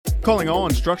Calling all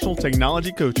instructional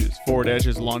technology coaches, Forward Edge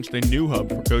has launched a new hub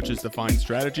for coaches to find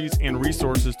strategies and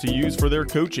resources to use for their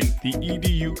coaching. The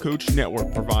EDU Coach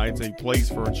Network provides a place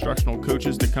for instructional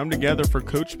coaches to come together for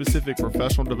coach-specific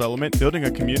professional development, building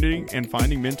a community, and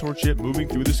finding mentorship moving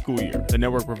through the school year. The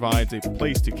network provides a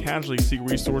place to casually seek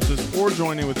resources or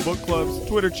join in with book clubs,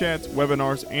 Twitter chats,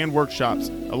 webinars, and workshops,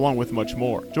 along with much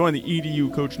more. Join the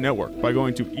EDU Coach Network by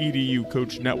going to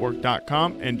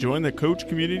educoachnetwork.com and join the coach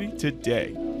community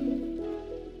today.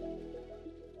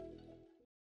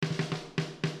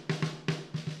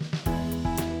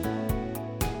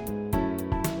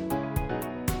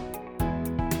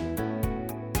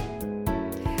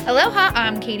 Aloha,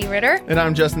 I'm Katie Ritter. And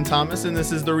I'm Justin Thomas, and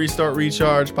this is the Restart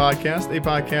Recharge podcast, a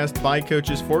podcast by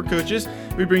coaches for coaches.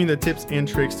 We bring you the tips and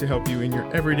tricks to help you in your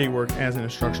everyday work as an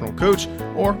instructional coach,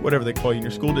 or whatever they call you in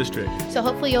your school district. So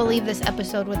hopefully you'll leave this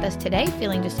episode with us today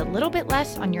feeling just a little bit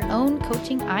less on your own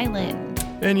coaching island.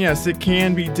 And yes, it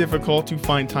can be difficult to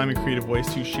find time and creative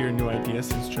ways to share new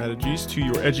ideas and strategies to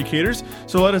your educators.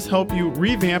 So let us help you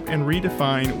revamp and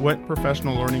redefine what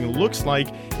professional learning looks like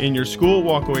in your school.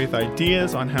 Walk away with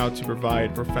ideas on how to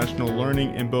provide professional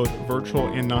learning in both virtual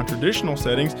and non-traditional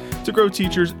settings to grow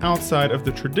teachers outside of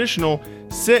the traditional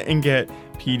sit and get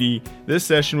PD. This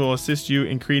session will assist you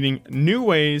in creating new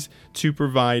ways to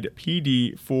provide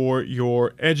PD for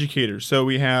your educators. So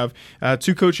we have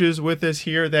two coaches with us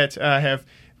here that have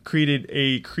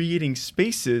creating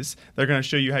spaces. They're going to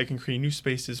show you how you can create new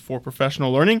spaces for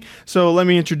professional learning. So let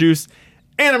me introduce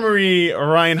Anna Marie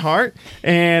Reinhardt.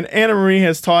 And Anna Marie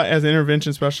has taught as an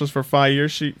intervention specialist for 5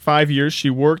 years. She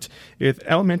worked with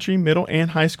elementary, middle,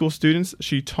 and high school students.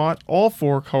 She taught all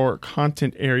 4 core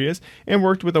content areas and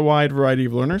worked with a wide variety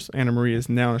of learners. Anna Marie is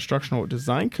now an instructional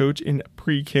design coach in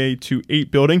pre-K to 8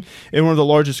 building in one of the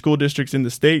largest school districts in the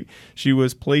state. She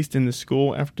was placed in the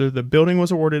school after the building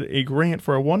was awarded a grant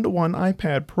for a one-to-one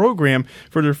iPad program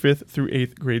for their 5th through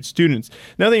 8th grade students.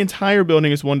 Now the entire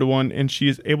building is one-to-one, and she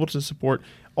is able to support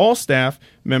all staff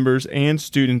members and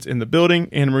students in the building.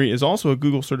 Anna Marie is also a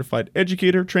Google certified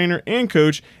educator, trainer, and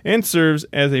coach, and serves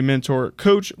as a mentor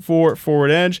coach for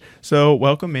Forward Edge. So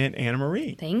welcome in, Anna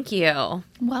Marie. Thank you.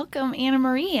 Welcome, Anna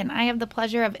Marie. And I have the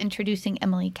pleasure of introducing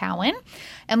Emily Cowan.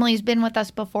 Emily's been with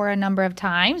us before a number of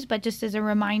times, but just as a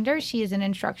reminder, she is an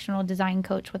instructional design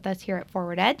coach with us here at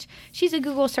Forward Edge. She's a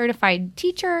Google certified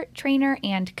teacher, trainer,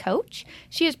 and coach.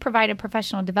 She has provided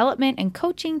professional development and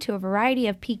coaching to a variety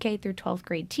of PK through 12th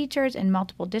grade teachers in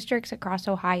multiple districts across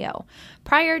Ohio.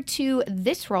 Prior to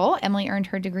this role, Emily earned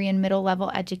her degree in middle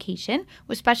level education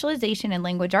with specialization in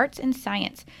language arts and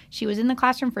science. She was in the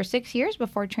classroom for 6 years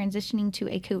before transitioning to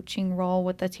a coaching role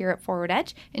with us here at Forward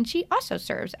Edge, and she also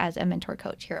serves as a mentor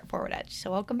coach here at Forward Edge. So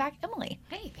welcome back, Emily.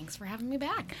 Hey, thanks for having me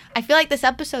back. I feel like this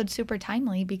episode's super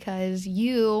timely because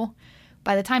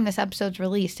by the time this episode's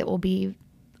released, it will be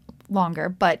longer,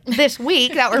 but this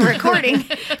week that we're recording,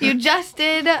 you just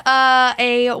did a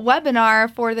webinar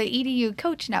for the EDU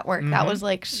Coach Network. That was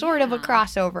like sort of a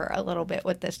crossover a little bit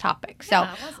with this topic. So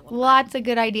lots of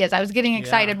good ideas. I was getting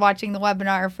excited watching the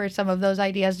webinar for some of those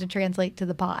ideas to translate to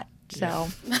the pod. So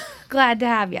glad to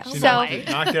have you. She knocked it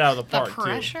out of the park. The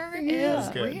pressure too.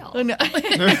 is real. Oh, no.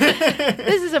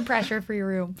 This is a pressure-free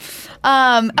room.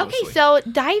 Okay, so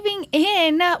diving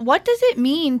in, what does it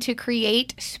mean to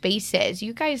create spaces?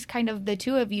 You guys the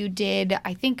two of you did,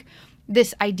 I think,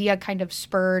 this idea kind of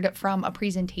spurred from a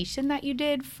presentation that you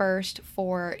did first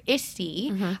for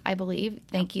ISTE, I believe.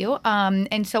 Thank you.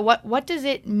 And so what does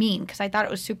it mean? Because I thought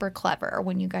it was super clever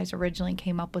when you guys originally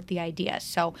came up with the idea.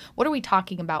 So what are we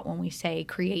talking about when we say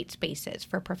create spaces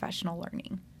for professional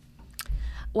learning?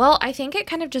 Well, I think it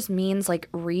kind of just means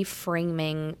like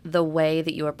reframing the way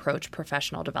that you approach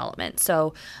professional development.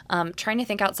 So trying to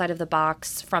think outside of the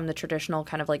box from the traditional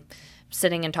kind of like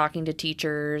sitting and talking to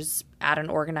teachers at an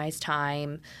organized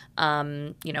time,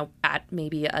 at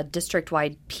maybe a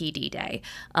district-wide PD day,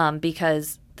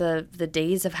 because the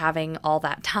days of having all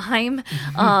that time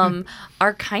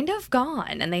are kind of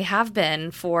gone, and they have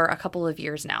been for a couple of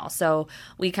years now. So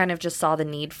we kind of just saw the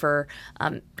need for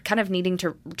kind of needing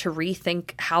to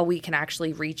rethink how we can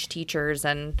actually reach teachers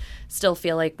and still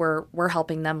feel like we're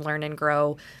helping them learn and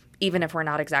grow, even if we're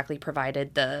not exactly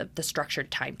provided the structured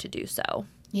time to do so.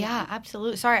 Yeah,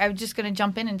 absolutely. Sorry, I was just going to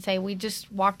jump in and say we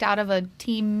just walked out of a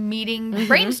team meeting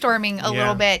brainstorming a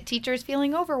little bit. Teachers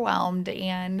feeling overwhelmed,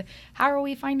 and how are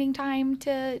we finding time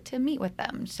to meet with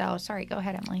them? So, sorry, go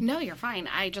ahead, Emily. No, you're fine.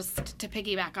 I just, to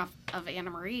piggyback off of Anna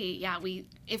Marie,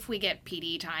 if we get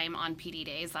PD time on PD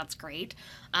days, that's great.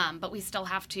 But we still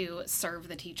have to serve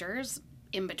the teachers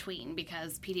in between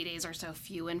because PD days are so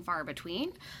few and far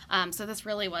between. So this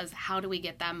really was, how do we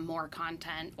get them more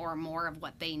content or more of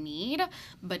what they need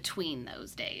between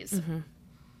those days? Mm-hmm.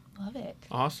 Love it.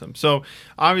 Awesome. So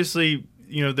obviously,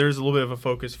 there's a little bit of a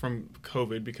focus from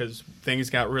COVID because things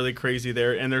got really crazy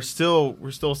there, and we're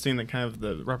still seeing the kind of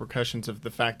the repercussions of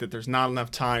the fact that there's not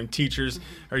enough time. Teachers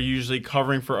are usually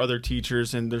covering for other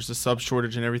teachers, and there's a sub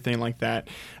shortage and everything like that.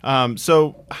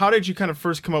 So how did you kind of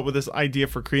first come up with this idea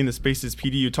for creating the Spaces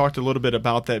PD? You talked a little bit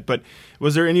about that, but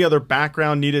was there any other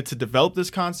background needed to develop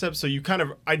this concept? So you kind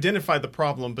of identified the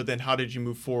problem, but then how did you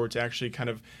move forward to actually kind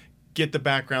of get the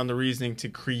background, the reasoning to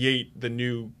create the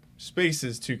new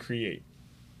spaces to create?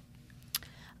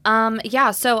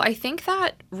 So I think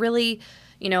that really,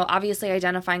 obviously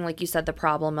identifying, like you said, the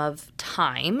problem of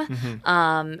time,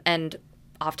 and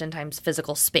oftentimes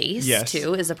physical space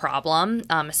too is a problem,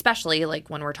 especially like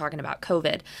when we're talking about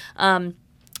COVID.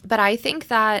 But I think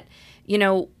that,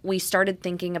 we started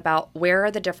thinking about where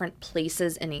are the different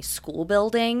places in a school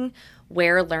building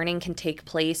where learning can take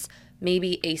place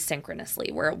maybe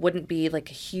asynchronously, where it wouldn't be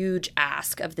like a huge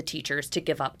ask of the teachers to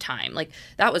give up time. Like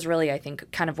that was really, I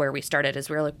think, kind of where we started, is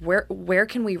we were like, where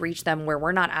can we reach them where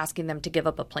we're not asking them to give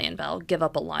up a plan bell, give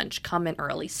up a lunch, come in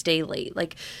early, stay late.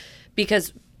 Like,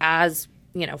 because as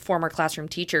former classroom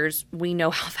teachers, we know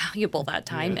how valuable that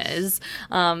time is.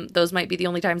 Those might be the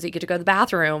only times that you get to go to the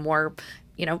bathroom or,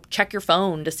 check your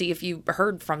phone to see if you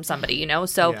heard from somebody,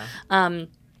 So,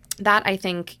 that, I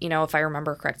think, if I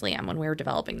remember correctly, when we were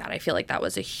developing that, I feel like that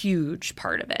was a huge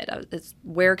part of it. It's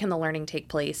where can the learning take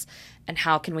place and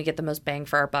how can we get the most bang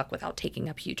for our buck without taking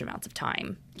up huge amounts of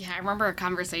time? Yeah, I remember a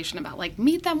conversation about like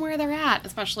meet them where they're at,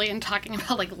 especially in talking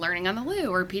about like learning on the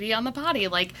loo or PD on the potty.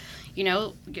 Like,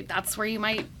 that's where you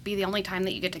might be the only time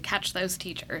that you get to catch those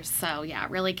teachers. So yeah,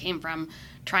 it really came from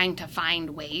trying to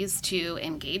find ways to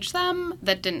engage them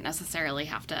that didn't necessarily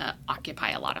have to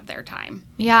occupy a lot of their time.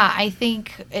 Yeah, I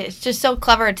think it's just so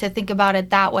clever to think about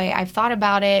it that way. I've thought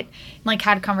about it, like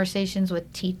had conversations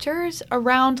with teachers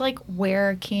around like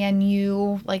where can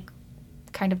you like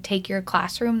kind of take your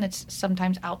classroom that's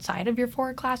sometimes outside of your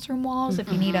 4 classroom walls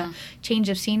if you need a change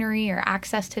of scenery or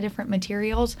access to different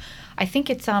materials. I think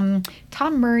it's Tom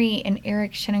Murray and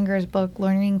Eric Scheninger's book,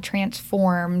 Learning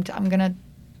Transformed. I'm going to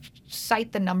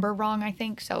cite the number wrong, I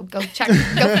think, so go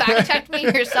fact check me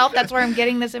yourself. That's where I'm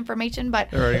getting this information,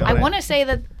 but I want to say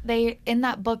that in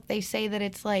that book they say that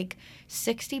it's like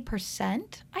 60%,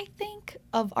 I think,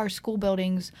 of our school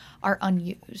buildings are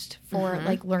unused for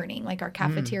like learning, like our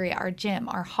cafeteria, our gym,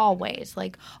 our hallways,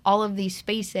 like all of these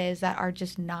spaces that are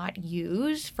just not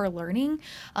used for learning.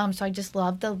 So I just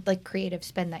love the like creative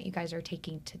spin that you guys are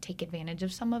taking to take advantage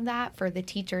of some of that for the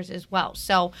teachers as well.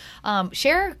 So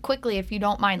share quickly, if you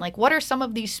don't mind, like what are some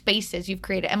of these spaces you've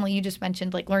created? Emily, you just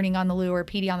mentioned like learning on the loo or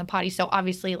PD on the potty. So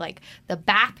obviously like the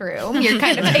bathroom, you're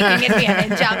kind of taking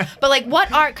advantage of. But like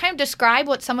what are, kind of describe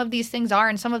what some of these things are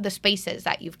and some of the spaces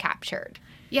that you've captured.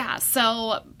 Yeah,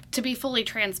 so to be fully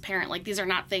transparent, like these are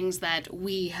not things that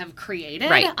we have created.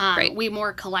 Right. We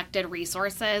more collected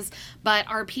resources, but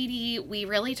our PD, we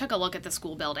really took a look at the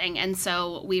school building. And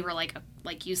so we were like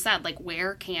you said, like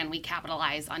where can we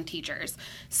capitalize on teachers?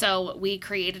 So we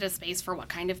created a space for what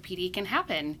kind of PD can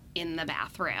happen in the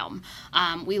bathroom.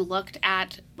 We looked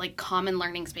at like common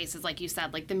learning spaces, like you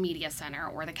said, like the media center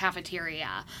or the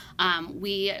cafeteria.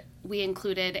 We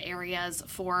included areas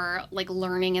for like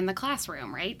learning in the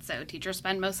classroom, right? So teachers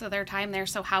spend most of their time there.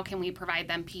 So how can we provide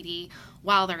them PD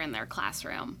while they're in their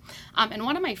classroom? And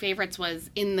one of my favorites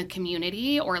was in the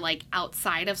community or like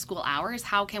outside of school hours.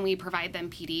 How can we provide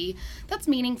them PD that's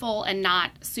meaningful and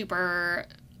not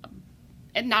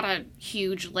a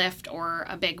huge lift or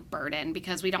a big burden,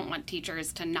 because we don't want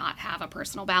teachers to not have a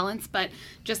personal balance, but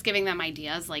just giving them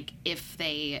ideas, like if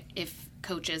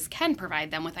coaches can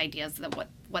provide them with ideas that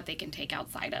what they can take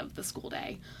outside of the school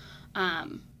day.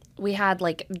 We had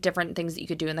like different things that you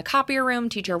could do in the copier room,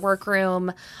 teacher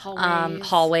workroom,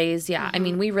 hallways. Yeah. I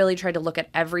mean, we really tried to look at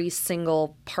every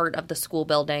single part of the school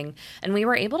building, and we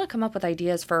were able to come up with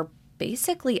ideas for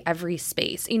basically every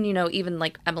space. And, even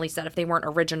like Emily said, if they weren't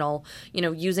original,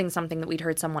 using something that we'd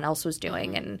heard someone else was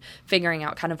doing and figuring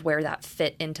out kind of where that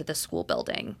fit into the school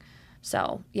building.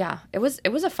 So yeah, it was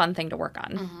a fun thing to work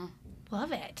on.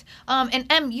 Love it. And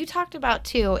Em, you talked about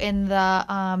too in the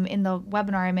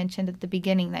webinar I mentioned at the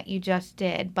beginning that you just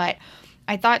did, but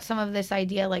I thought some of this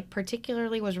idea, like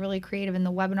particularly was really creative in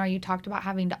the webinar. You talked about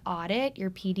having to audit your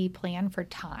PD plan for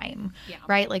time,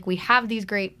 right? Like we have these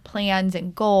great plans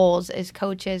and goals as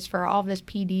coaches for all of this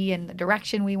PD and the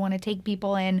direction we want to take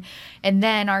people in. And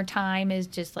then our time is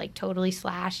just like totally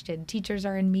slashed and teachers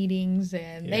are in meetings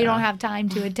and they don't have time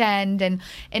to attend and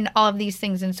all of these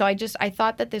things. And so I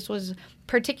thought that this was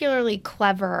particularly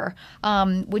clever.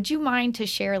 Would you mind to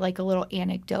share like a little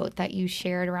anecdote that you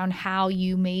shared around how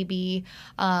you maybe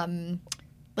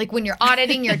like when you're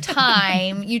auditing your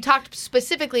time, you talked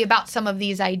specifically about some of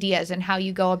these ideas and how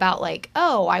you go about like,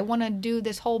 oh, I want to do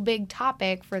this whole big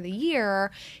topic for the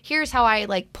year. Here's how I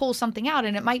like pull something out.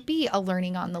 And it might be a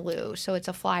learning on the loo. So it's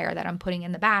a flyer that I'm putting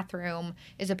in the bathroom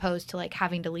as opposed to like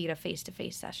having to lead a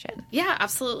face-to-face session. Yeah,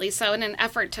 absolutely. So in an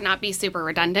effort to not be super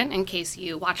redundant in case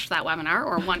you watched that webinar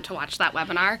or want to watch that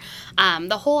webinar,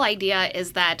 the whole idea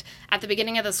is that at the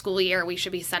beginning of the school year, we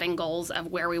should be setting goals of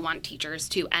where we want teachers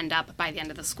to end up by the end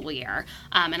of the school year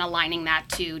and aligning that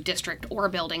to district or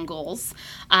building goals.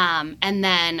 And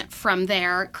then from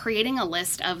there, creating a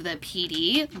list of the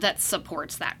PD that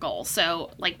supports that goal.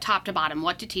 So like top to bottom,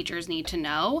 what do teachers need to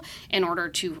know in order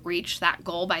to reach that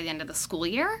goal by the end of the school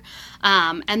year?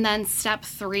 And then step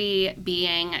 3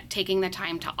 being taking the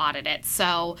time to audit it.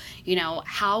 So,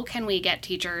 how can we get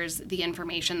teachers the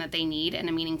information that they need in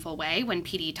a meaningful way when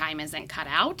PD time isn't cut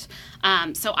out?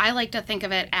 So I like to think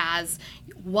of it as,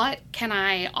 what can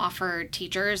I offer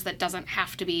teachers that doesn't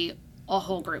have to be a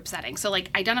whole group setting? So like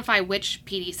identify which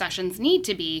PD sessions need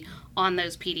to be on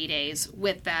those PD days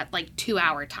with that like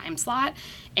 2-hour time slot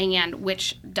and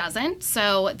which doesn't.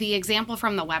 So the example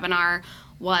from the webinar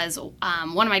was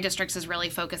one of my districts is really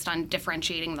focused on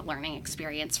differentiating the learning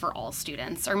experience for all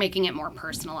students or making it more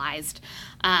personalized.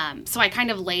 So I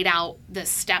kind of laid out the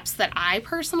steps that I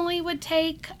personally would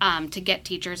take to get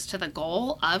teachers to the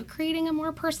goal of creating a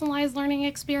more personalized learning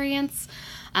experience.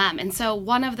 And so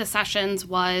one of the sessions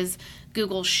was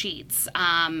Google Sheets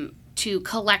to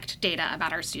collect data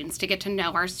about our students, to get to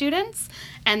know our students.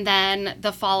 And then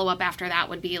the follow-up after that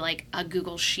would be like a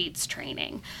Google Sheets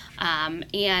training.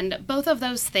 And both of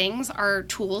those things are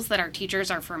tools that our teachers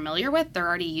are familiar with, they're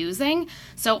already using.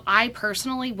 So I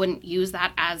personally wouldn't use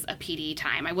that as a PD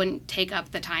time. I wouldn't take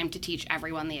up the time to teach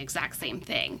everyone the exact same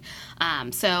thing.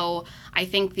 So I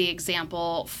think the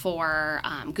example for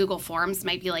Google Forms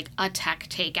might be like a tech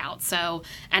takeout. So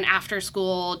an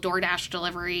after-school DoorDash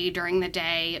delivery during the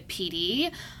day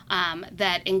PD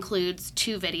that includes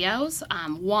 2 videos.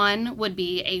 One would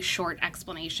be a short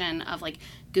explanation of like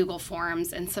Google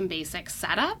Forms and some basic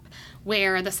setup,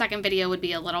 where the second video would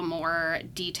be a little more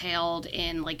detailed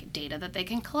in like data that they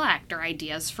can collect or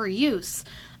ideas for use.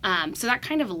 So that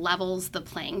kind of levels the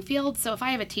playing field. So if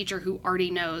I have a teacher who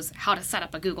already knows how to set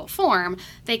up a Google form,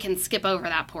 they can skip over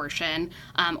that portion.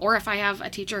 Or if I have a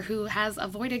teacher who has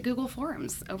avoided Google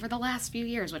Forms over the last few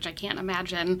years, which I can't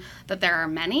imagine that there are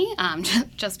many,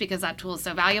 just because that tool is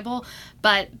so valuable.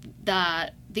 But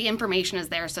the information is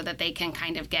there so that they can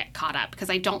kind of get caught up, because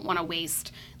I don't want to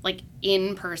waste like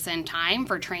in-person time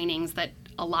for trainings that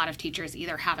a lot of teachers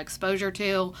either have exposure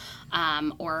to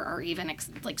or are even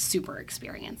like super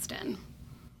experienced in.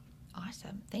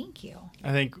 Awesome. Thank you.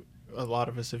 I think a lot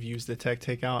of us have used the tech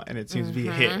takeout, and it seems to be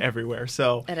a hit everywhere.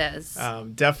 So it is.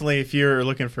 Definitely, if you're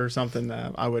looking for something,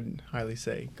 I would highly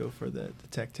say go for the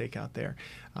tech takeout there.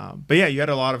 But yeah, you had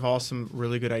a lot of awesome,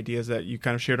 really good ideas that you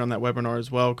kind of shared on that webinar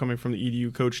as well, coming from the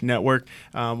EDU Coach Network,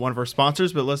 one of our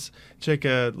sponsors. But let's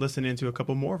listen into a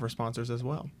couple more of our sponsors as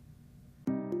well.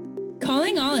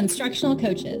 Calling all instructional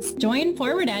coaches. Join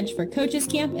Forward Edge for Coaches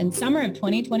Camp in summer of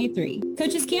 2023.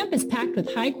 Coaches Camp is packed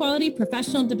with high-quality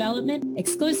professional development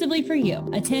exclusively for you.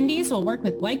 Attendees will work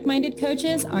with like-minded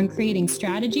coaches on creating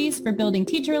strategies for building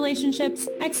teacher relationships,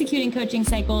 executing coaching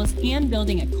cycles, and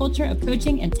building a culture of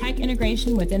coaching and tech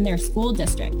integration within their school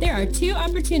district. There are 2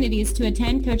 opportunities to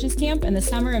attend Coaches Camp in the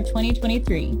summer of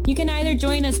 2023. You can either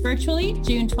join us virtually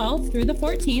June 12th through the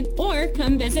 14th, or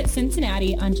come visit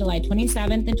Cincinnati on July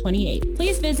 27th and 28th.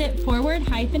 Please visit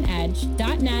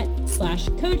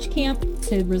forward-edge.net/coachcamp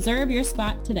to reserve your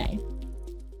spot today.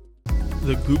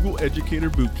 The Google Educator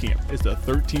Bootcamp is a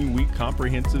 13-week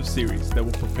comprehensive series that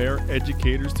will prepare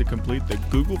educators to complete the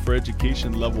Google for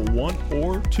Education Level 1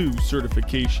 or 2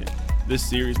 certification. This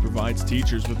series provides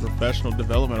teachers with professional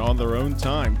development on their own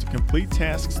time to complete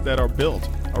tasks that are built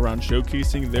around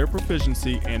showcasing their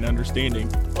proficiency and understanding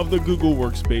of the Google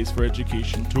Workspace for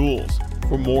Education tools.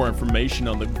 For more information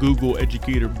on the Google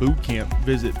Educator Bootcamp,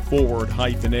 visit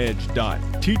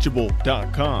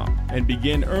forward-edge.teachable.com and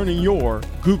begin earning your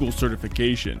Google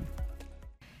certification.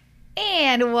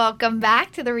 And welcome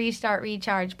back to the Restart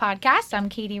Recharge podcast. I'm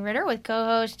Katie Ritter with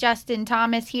co-host Justin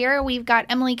Thomas here. We've got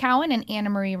Emily Cowan and Anna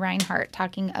Marie Reinhardt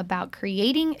talking about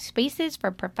creating spaces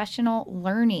for professional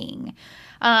learning.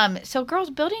 So girls,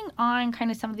 building on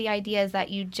kind of some of the ideas that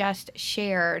you just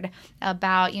shared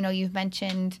about, you've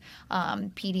mentioned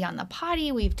PD on the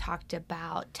potty. We've talked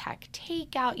about tech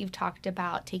takeout. You've talked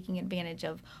about taking advantage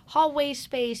of hallway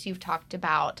space. You've talked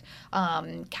about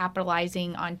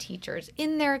capitalizing on teachers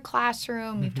in their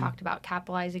classroom. You've talked about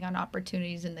capitalizing on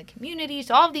opportunities in the community.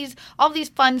 So all of these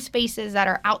fun spaces that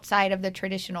are outside of the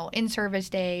traditional in-service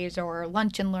days or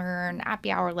lunch and learn,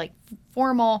 happy hour, like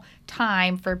formal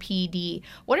time for PD.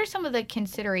 What are some of the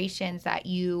considerations that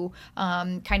you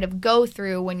kind of go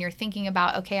through when you're thinking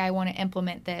about, okay, I want to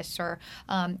implement this, or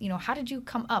how did you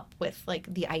come up with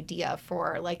like the idea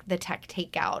for like the tech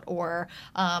takeout, or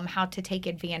how to take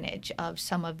advantage of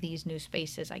some of these new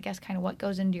spaces? I guess kind of what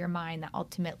goes into your mind that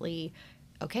ultimately,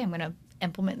 okay, I'm going to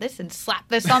implement this and slap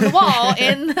this on the wall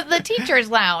in the teacher's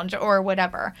lounge or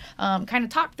whatever. Kind of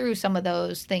talk through some of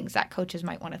those things that coaches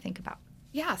might want to think about.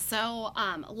 Yeah, so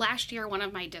last year, one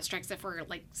of my districts, if we're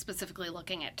like specifically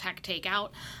looking at tech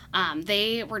takeout,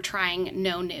 they were trying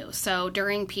no new. So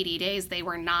during PD days, they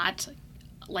were not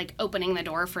like opening the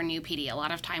door for new PD. A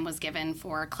lot of time was given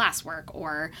for classwork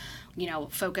or,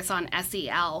 focus on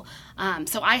SEL.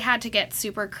 So I had to get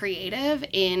super creative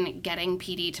in getting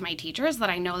PD to my teachers that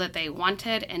I know that they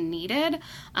wanted and needed,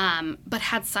 but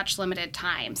had such limited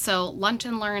time. So lunch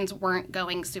and learns weren't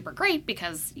going super great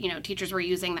because, teachers were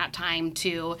using that time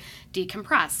to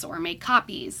decompress or make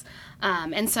copies.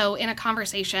 And so in a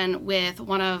conversation with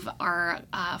one of our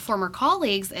former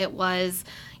colleagues, it was,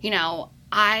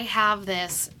 I have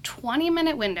this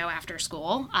 20-minute window after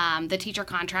school. The teacher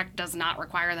contract does not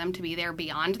require them to be there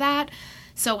beyond that.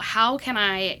 So how can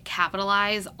I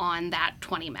capitalize on that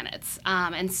 20 minutes?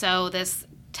 And so this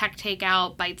tech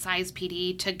takeout, bite-sized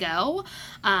PD to go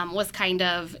was kind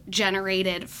of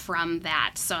generated from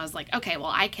that. So I was like, okay,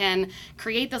 well, I can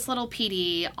create this little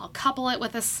PD. I'll couple it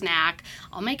with a snack.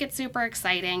 I'll make it super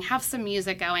exciting, have some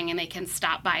music going, and they can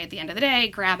stop by at the end of the day,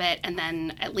 grab it, and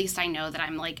then at least I know that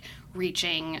I'm like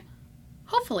reaching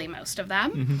hopefully most of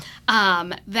them.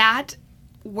 That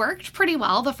worked pretty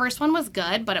well. The first one was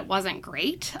good, but it wasn't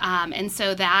great. And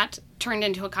so that turned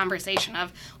into a conversation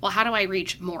of, well, how do I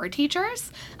reach more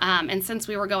teachers? And since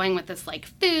we were going with this like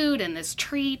food and this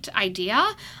treat idea,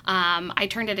 I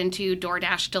turned it into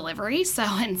DoorDash delivery. So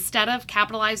instead of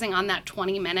capitalizing on that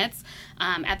 20 minutes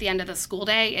at the end of the school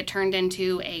day, it turned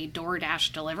into a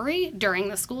DoorDash delivery during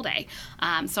the school day.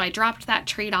 So I dropped that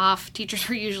treat off. Teachers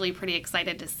were usually pretty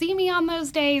excited to see me on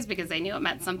those days because they knew it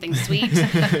meant something sweet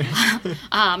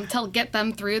to get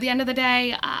them through the end of the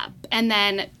day. And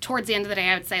then towards the end of the day,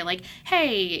 I would say like,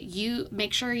 hey, you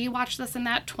make sure you watch this in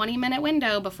that 20-minute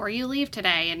window before you leave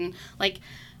today. And like,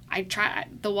 I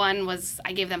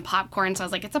gave them popcorn. So I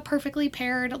was like, it's a perfectly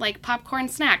paired like popcorn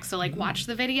snack. So like watch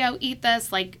the video, eat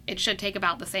this, like it should take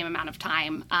about the same amount of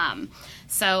time.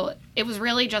 So it was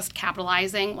really just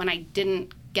capitalizing when I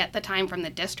didn't get the time from the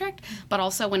district, but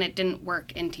also when it didn't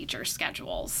work in teacher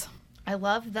schedules. I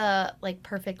love the like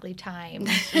perfectly timed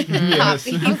Yes.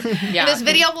 Yeah. This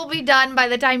video will be done by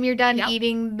the time you're done Yep.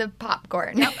 eating the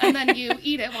popcorn. Yep, and then you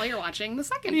eat it while you're watching the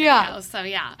second video. So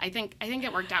yeah, I think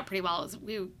it worked out pretty well.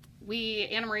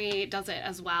 Anna Marie does it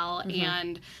as well,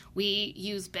 and we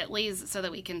use Bitly's so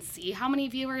that we can see how many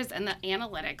viewers, and the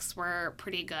analytics were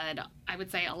pretty good. I would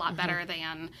say a lot better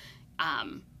than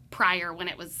prior when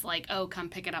it was like, oh, come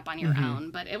pick it up on your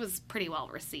own. But it was pretty well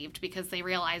received because they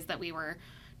realized that we were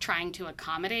trying to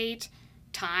accommodate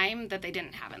time that they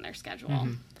didn't have in their schedule.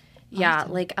 Yeah,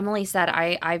 like Emily said,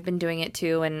 I've been doing it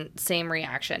too, and same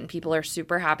reaction. People are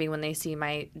super happy when they see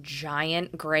my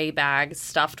giant gray bag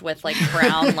stuffed with like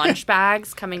brown lunch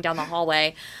bags coming down the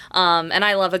hallway. And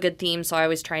I love a good theme, so I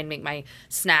always try and make my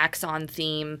snacks on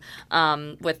theme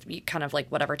with kind of like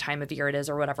whatever time of year it is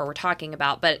or whatever we're talking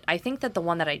about. But I think that the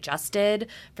one that I just did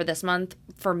for this month,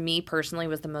 for me personally,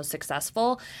 was the most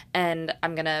successful. And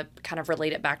I'm going to kind of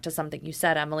relate it back to something you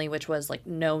said, Emily, which was like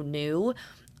no new.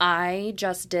 I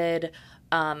just did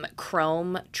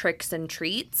Chrome tricks and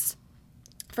treats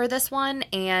for this one,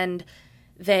 and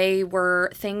they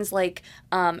were things like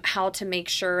how to make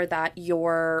sure that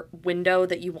your window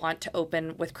that you want to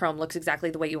open with Chrome looks exactly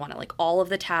the way you want it. Like all of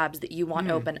the tabs that you want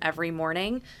open every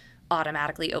morning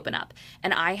automatically open up.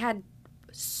 And I had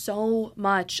so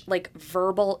much like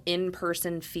verbal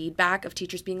in-person feedback of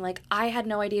teachers being like, I had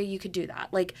no idea you could do that.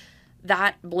 Like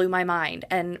that blew my mind.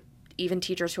 And even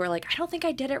teachers who are like, I don't think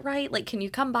I did it right. Like, can you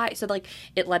come by? So like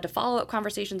it led to follow-up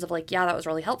conversations of like, yeah, that was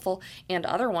really helpful. And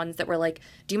other ones that were like,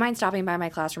 do you mind stopping by my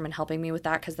classroom and helping me with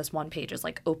that? Because this one page is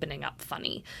like opening up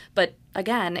funny. But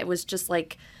again, it was just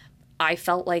like, I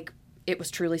felt like it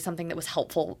was truly something that was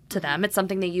helpful to them. It's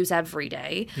something they use every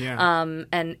day. Yeah.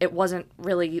 And it wasn't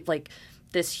really like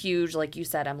this huge, like you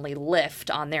said, Emily,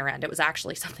 lift on their end. It was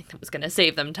actually something that was going to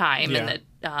save them time and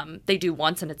that they do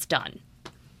once and it's done.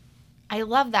 I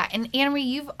love that. And Anne-Marie,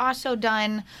 you've also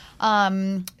done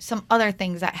some other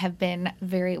things that have been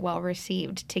very well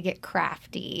received to get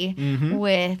crafty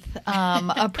with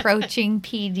approaching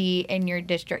PD in your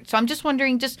district. So I'm just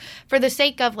wondering, just for the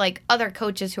sake of like other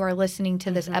coaches who are listening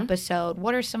to this episode,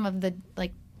 what are some of the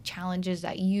like challenges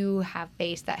that you have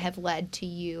faced that have led to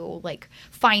you like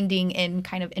finding and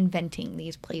kind of inventing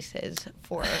these places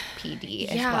for PD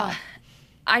as well?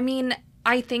 I mean,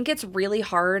 I think it's really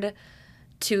hard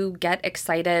to get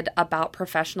excited about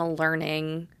professional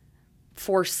learning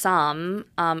for some.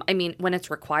 I mean, when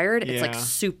it's required, it's like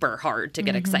super hard to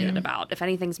get excited about. If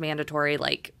anything's mandatory,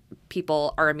 like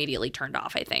people are immediately turned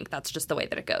off, I think. That's just the way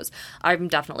that it goes. I'm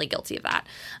definitely guilty of that.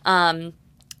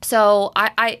 So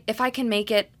I if I can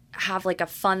make it have like a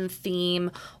fun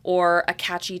theme or a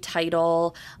catchy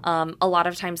title, a lot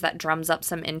of times that drums up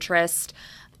some interest.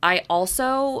 I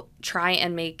also try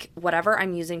and make whatever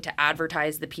I'm using to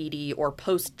advertise the PD or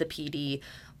post the PD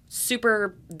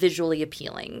super visually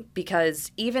appealing, because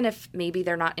even if maybe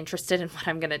they're not interested in what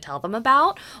I'm going to tell them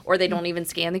about, or they don't even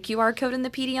scan the QR code in the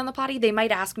PD on the potty, they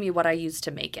might ask me what I used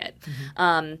to make it.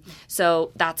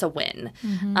 So that's a win.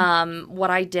 What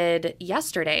I did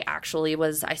yesterday actually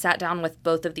was I sat down with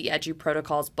both of the Edu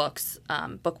Protocols books,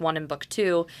 book 1 and book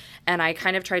 2, and I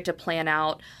kind of tried to plan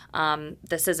out,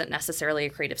 this isn't necessarily a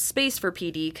creative space for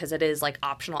PD because it is like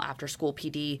optional after school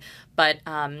PD, but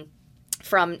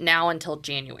from now until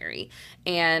January.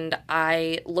 And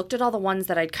I looked at all the ones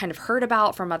that I'd kind of heard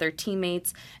about from other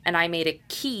teammates, and I made a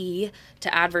key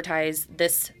to advertise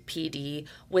this PD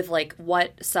with like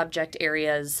what subject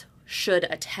areas should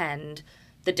attend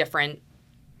the different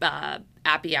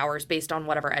appy hours based on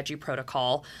whatever Edu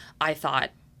protocol I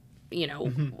thought, you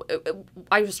know,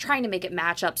 I was trying to make it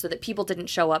match up so that people didn't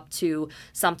show up to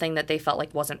something that they felt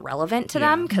like wasn't relevant to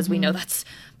them, because we know that's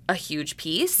a huge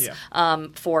piece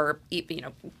for, you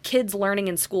know, kids learning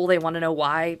in school. They want to know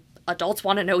why. Adults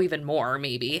want to know even more,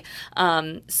 maybe.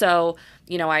 So,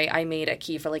 you know, I made a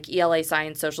key for like ELA,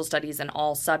 science, social studies, and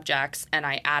all subjects, and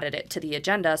I added it to the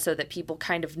agenda so that people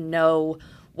kind of know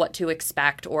what to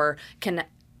expect or can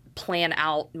plan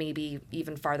out maybe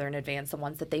even farther in advance the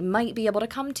ones that they might be able to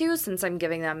come to, since I'm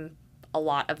giving them a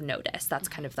lot of notice. That's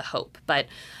kind of the hope. But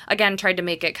again, tried to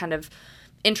make it kind of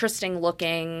interesting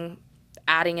looking.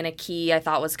 Adding in a key I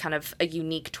thought was kind of a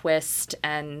unique twist.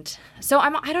 And so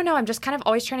I don't know, I'm just kind of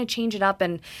always trying to change it up.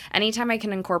 And anytime I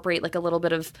can incorporate like a little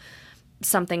bit of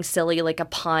something silly like a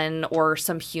pun or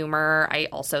some humor, I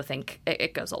also think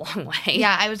it goes a long way.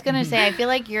 Yeah, I was gonna say, I feel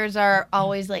like yours are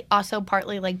always like also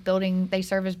partly like building, they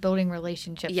serve as building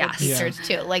relationships with teachers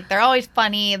too. Like they're always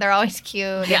funny, they're always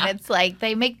cute, and it's like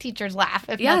they make teachers laugh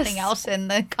if nothing else in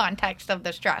the context of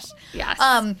the stress.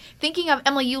 Thinking of,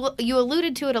 Emily, you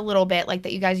alluded to it a little bit, like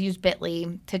that you guys use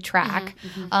Bitly to track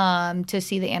to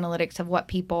see the analytics of what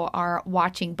people are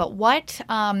watching. But what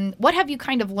have you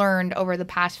kind of learned over the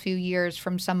past few years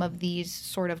from some of these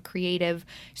sort of creative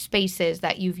spaces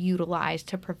that you've utilized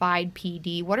to provide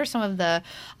PD? What are some of the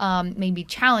maybe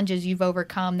challenges you've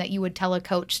overcome that you would tell a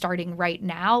coach starting right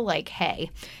now, like,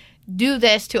 hey, do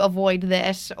this to avoid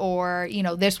this, or, you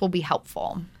know, this will be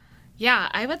helpful? Yeah,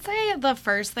 I would say the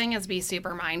first thing is be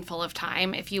super mindful of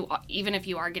time, even if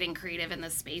you are getting creative in the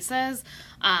spaces.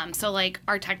 So like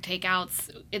our tech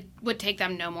takeouts, it would take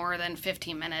them no more than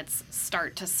 15 minutes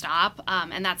start to stop,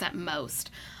 and that's at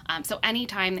most. So any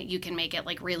time that you can make it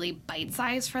like really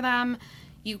bite-sized for them,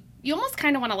 you almost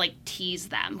kind of want to like tease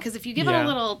them, because if you give them a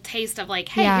little taste of like,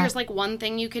 hey, here's like one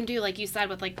thing you can do, like you said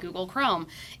with like Google Chrome,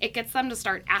 it gets them to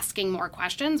start asking more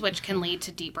questions, which can lead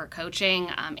to deeper coaching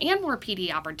and more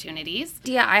PD opportunities.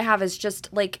 The idea I have is just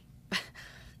like,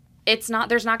 there's not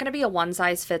going to be a one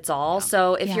size fits all.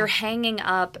 So if you're hanging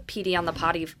up PD on the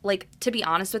potty, like, to be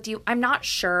honest with you, I'm not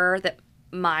sure that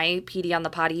my PD on the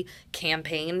potty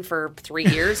campaign for 3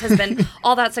 years has been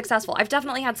all that successful. I've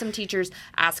definitely had some teachers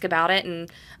ask about it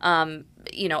and,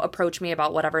 you know, approach me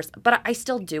about whatever, but I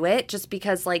still do it just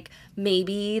because like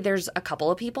maybe there's a couple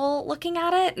of people looking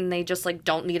at it and they just like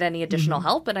don't need any additional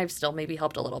help, and I've still maybe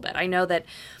helped a little bit. I know that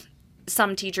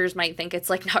some teachers might think it's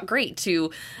like not great to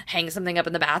hang something up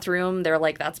in the bathroom. They're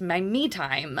like, that's my me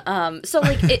time. So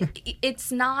like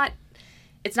it's not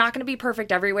it's not going to be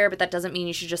perfect everywhere, but that doesn't mean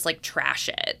you should just like trash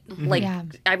it. Like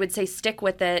I would say stick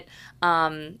with it.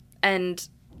 And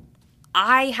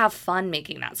I have fun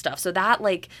making that stuff. So that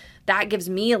gives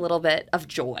me a little bit of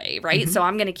joy, right? So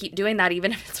I'm going to keep doing that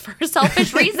even if it's for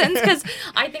selfish reasons, because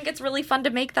I think it's really fun to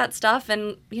make that stuff.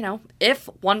 And, you know, if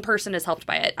one person is helped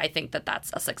by it, I think that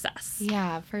that's a success.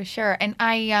 Yeah, for sure. And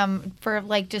I, for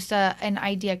like just an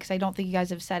idea, because I don't think you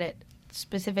guys have said it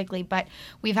specifically, but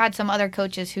we've had some other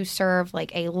coaches who serve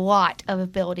like a lot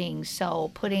of buildings,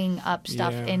 so putting up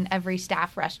stuff in every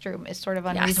staff restroom is sort of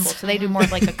unreasonable. So they do more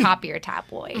of like a copier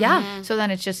tabloid. So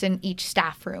then it's just in each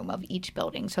staff room of each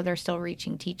building, so they're still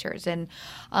reaching teachers. And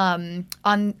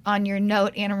on your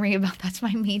note, Anna Marie, about that's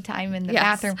my me time in the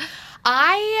bathroom,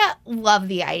 I love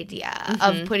the idea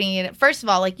of putting it. First of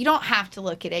all, like, you don't have to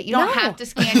look at it, you don't have to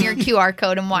scan your QR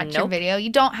code and watch your video, you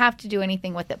don't have to do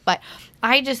anything with it, but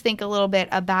I just think a little bit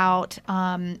about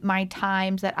my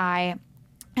times that I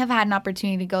have had an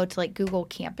opportunity to go to like Google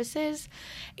campuses,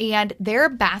 and their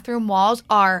bathroom walls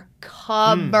are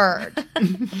covered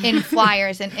in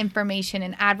flyers and information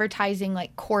and advertising,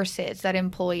 like courses that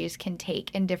employees can take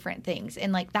and different things.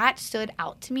 And like that stood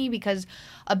out to me, because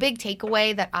a big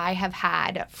takeaway that I have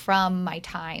had from my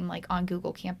time like on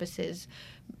Google campuses,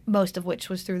 most of which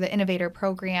was through the Innovator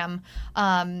program,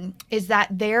 is that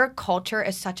their culture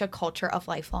is such a culture of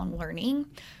lifelong learning,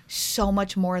 so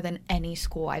much more than any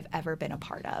school I've ever been a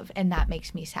part of. And that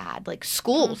makes me sad. Like,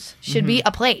 schools should be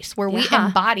a place where we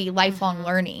embody lifelong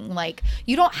learning. Like,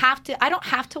 I don't have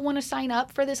to want to sign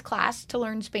up for this class to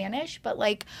learn Spanish, but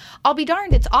like, I'll be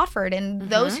darned, it's offered. And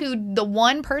the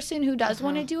one person who does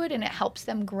want to do it and it helps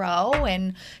them grow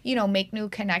and, you know, make new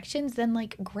connections, then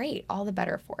like, great, all the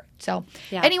better for it. So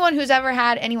anyone who's ever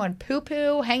had anyone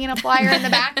poo-poo hanging a flyer in the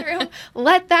bathroom,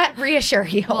 let that reassure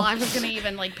you. Well, I was going to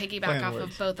even like piggyback off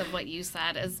of both of what you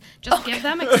said, is just give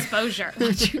them exposure.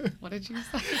 What did you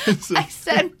say? I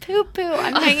said poo-poo.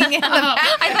 I'm hanging in the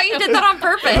bathroom. I thought you did that on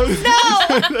purpose.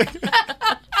 No.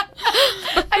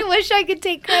 I wish I could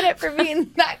take credit for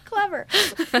being that clever.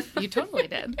 You totally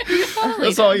did.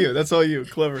 That's all you. That's all you.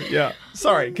 Clever. Yeah.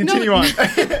 Sorry. Continue on.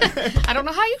 I don't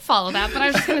know how you follow that, but I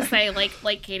was just going to say,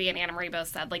 like Katie and Anna Marie both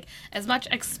said, like, as much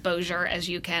exposure as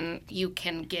you can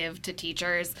give to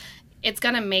teachers, it's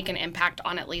going to make an impact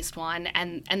on at least one,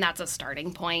 and that's a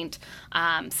starting point.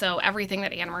 So everything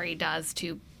that Anna Marie does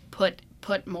to put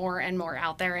more and more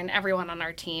out there, and everyone on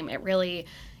our team, it really,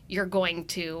 you're going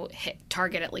to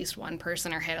target at least one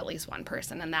person or hit at least one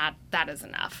person, and that is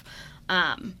enough.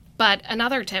 But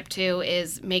another tip, too,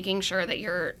 is making sure that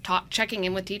you're checking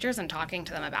in with teachers and talking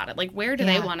to them about it. Like, where do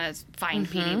they want to find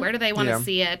PD? Where do they want to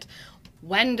see it?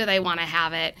 When do they want to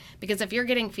have it? Because if you're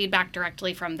getting feedback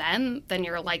directly from them, then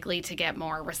you're likely to get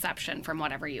more reception from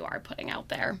whatever you are putting out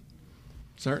there.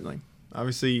 Certainly.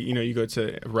 Obviously, you know, you go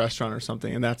to a restaurant or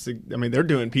something, and they're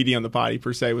doing PD on the potty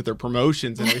per se with their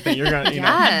promotions and everything. You're gonna, you know,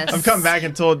 I'm coming back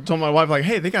and told my wife, like,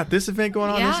 hey, they got this event going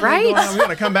on. This event going on. We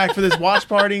gotta come back for this watch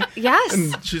party.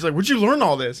 And she's like, where'd you learn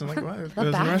all this? I'm like, well, it was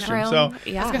in the restroom. So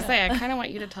I was gonna say, I kind of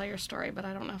want you to tell your story, but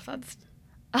I don't know if that's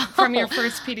from your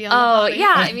first PD on the potty.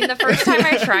 Yeah. I mean, the first time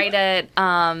I tried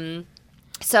it,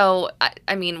 so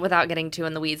I mean, without getting too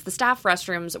in the weeds, the staff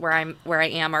restrooms where I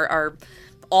am are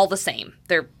all the same.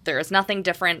 There is nothing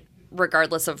different,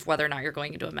 regardless of whether or not you're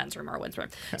going into a men's room or a women's room.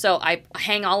 So I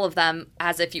hang all of them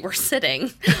as if you were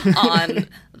sitting on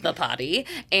the potty.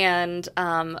 And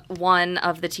one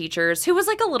of the teachers, who was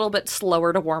like a little bit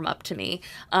slower to warm up to me,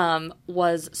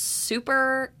 was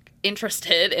super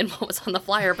interested in what was on the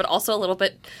flyer, but also a little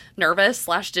bit nervous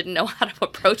 / didn't know how to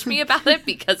approach me about it,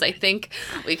 because I think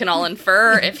we can all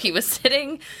infer if he was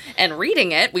sitting and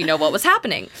reading it, we know what was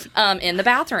happening in the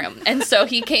bathroom. And so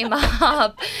he came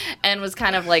up and was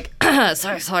kind of like, so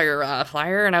I saw your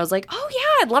flyer, and I was like, oh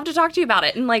yeah, I'd love to talk to you about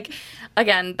it. And like,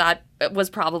 again, that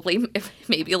was probably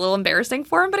maybe a little embarrassing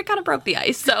for him, but it kind of broke the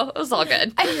ice, so it was all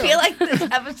good. I feel like this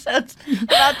episode's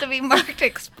about to be marked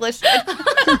explicit.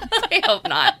 I hope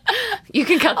not. You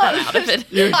can cut that out if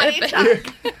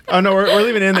it. Oh no, we're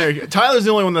leaving it in there. Tyler's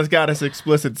the only one that's got us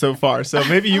explicit so far, so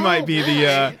maybe you might be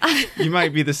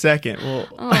the second.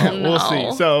 We'll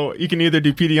see. So you can either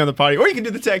do PD on the potty, or you can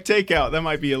do the tech takeout. That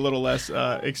might be a little less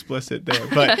explicit there.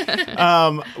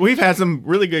 But we've had some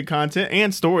really good content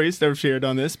and stories that were shared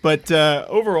on this. But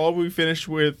overall, we finished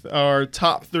with our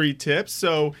top 3 tips.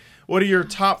 So what are your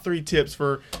top 3 tips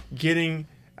for getting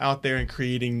out there and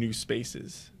creating new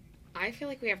spaces? I feel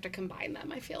like we have to combine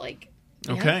them. I feel like.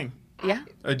 Okay. Yeah.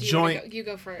 A joint. You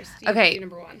go first. Okay. You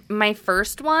number 1. My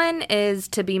first one is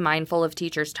to be mindful of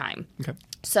teachers' time. Okay.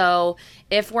 So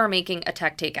if we're making a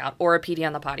tech takeout or a PD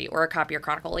on the potty or a copy or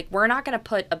chronicle, like we're not going to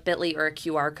put a bit.ly or a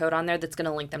QR code on there that's going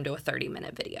to link them to a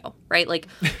 30-minute video, right? Like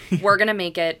we're going to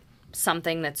make it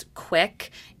something that's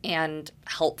quick and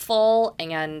helpful,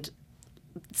 and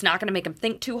it's not going to make them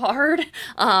think too hard.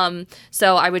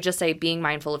 So I would just say being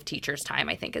mindful of teachers' time,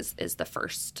 I think, is the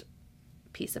first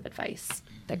piece of advice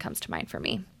that comes to mind for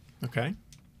me. Okay.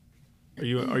 Are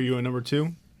you a number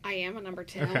 2? I am a number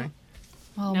 2. Okay.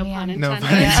 Oh, No man. pun No,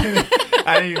 intended.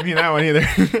 I didn't even mean that one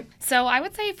either. So I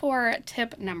would say for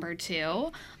tip number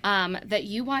 2, that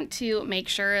you want to make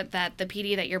sure that the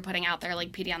PD that you're putting out there,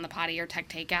 like PD on the potty or tech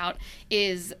takeout,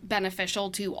 is beneficial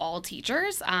to all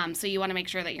teachers. So you want to make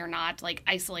sure that you're not like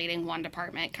isolating one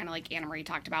department, kind of like Anna Marie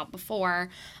talked about before,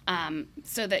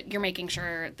 so that you're making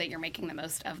sure that you're making the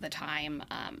most of the time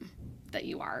that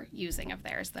you are using of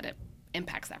theirs, that it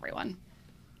impacts everyone.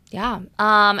 Yeah.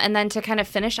 And then to kind of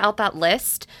finish out that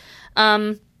list,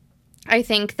 I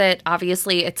think that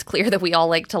obviously it's clear that we all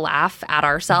like to laugh at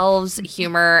ourselves.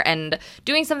 Humor and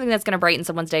doing something that's going to brighten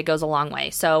someone's day goes a long way.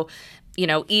 So, you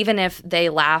know, even if they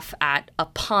laugh at a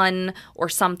pun or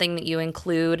something that you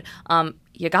include,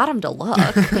 you got them to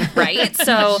look, right?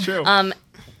 So, true.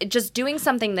 Just doing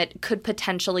something that could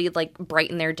potentially like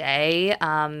brighten their day,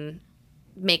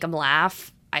 make them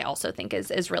laugh, I also think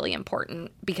is really important,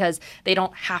 because they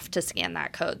don't have to scan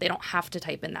that code. They don't have to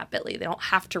type in that bit.ly. They don't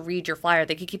have to read your flyer.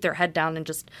 They could keep their head down and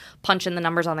just punch in the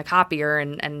numbers on the copier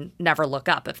and never look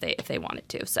up if they wanted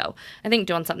to. So I think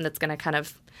doing something that's going to kind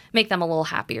of make them a little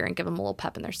happier and give them a little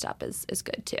pep in their step is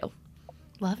good too.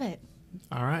 Love it.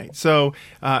 All right. So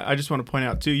I just want to point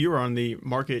out, too, you were on the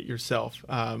Market Yourself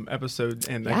episode,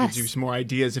 and that gives you some more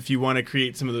ideas. If you want to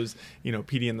create some of those, you know,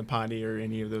 PD in the potty or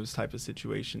any of those type of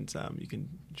situations, you can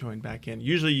join back in.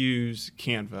 Usually use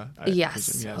Canva.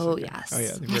 Yes. Yes. Oh, Okay. yes. Oh,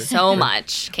 yeah. So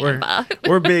much Canva.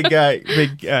 We're big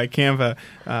Canva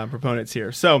proponents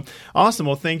here. So awesome.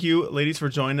 Well, thank you, ladies, for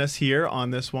joining us here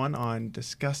on this one on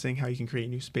discussing how you can create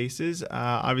new spaces.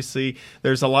 Obviously,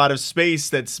 there's a lot of space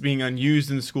that's being unused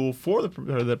in the school for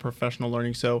the professional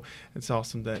learning. So it's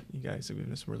awesome that you guys have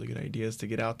given us some really good ideas to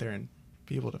get out there and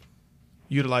be able to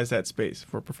utilize that space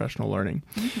for professional learning.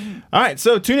 Mm-hmm. All right,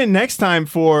 so tune in next time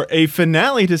for a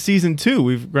finale to season 2.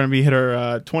 We're going to be hit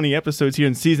our 20 episodes here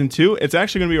in season 2. It's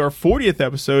actually going to be our 40th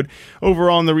episode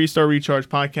overall on the Restart Recharge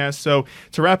podcast. So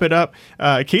to wrap it up,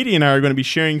 Katie and I are going to be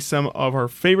sharing some of our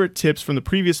favorite tips from the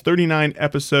previous 39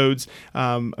 episodes.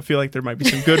 I feel like there might be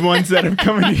some good ones that have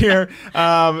come in here.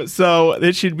 So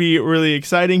it should be really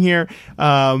exciting here.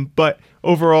 But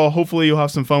overall, hopefully you'll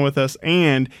have some fun with us,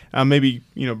 and maybe,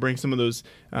 you know, bring some of those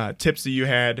tips that you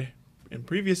had in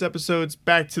previous episodes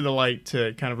back to the light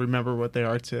to kind of remember what they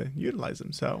are to utilize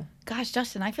them. So, Gosh,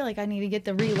 Justin, I feel like I need to get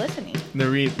the re-listening.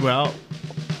 Well,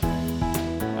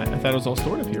 I thought it was all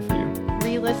stored up here for you.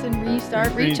 Re-listen,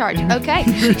 restart, recharge. Okay.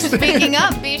 Speaking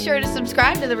of, be sure to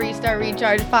subscribe to the Restart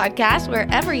Recharge podcast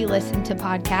wherever you listen to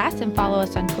podcasts, and follow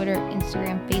us on Twitter,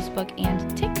 Instagram, Facebook,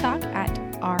 and TikTok at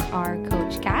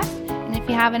RRCoachCast. And if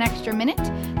you have an extra minute,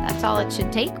 that's all it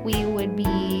should take. We would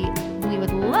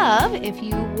love if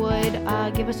you would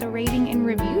give us a rating and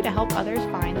review to help others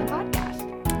find the podcast.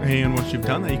 And once you've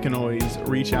done that, you can always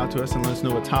reach out to us and let us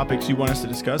know what topics you want us to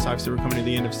discuss. Obviously, we're coming to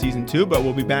the end of season 2, but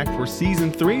we'll be back for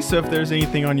season 3. So if there's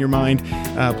anything on your mind,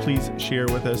 please share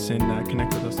with us and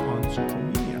connect with us on social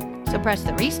media. So press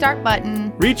the restart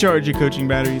button. Recharge your coaching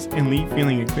batteries and leave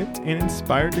feeling equipped and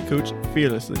inspired to coach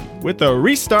fearlessly with the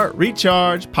Restart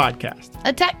Recharge podcast.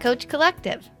 A Tech Coach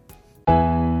Collective.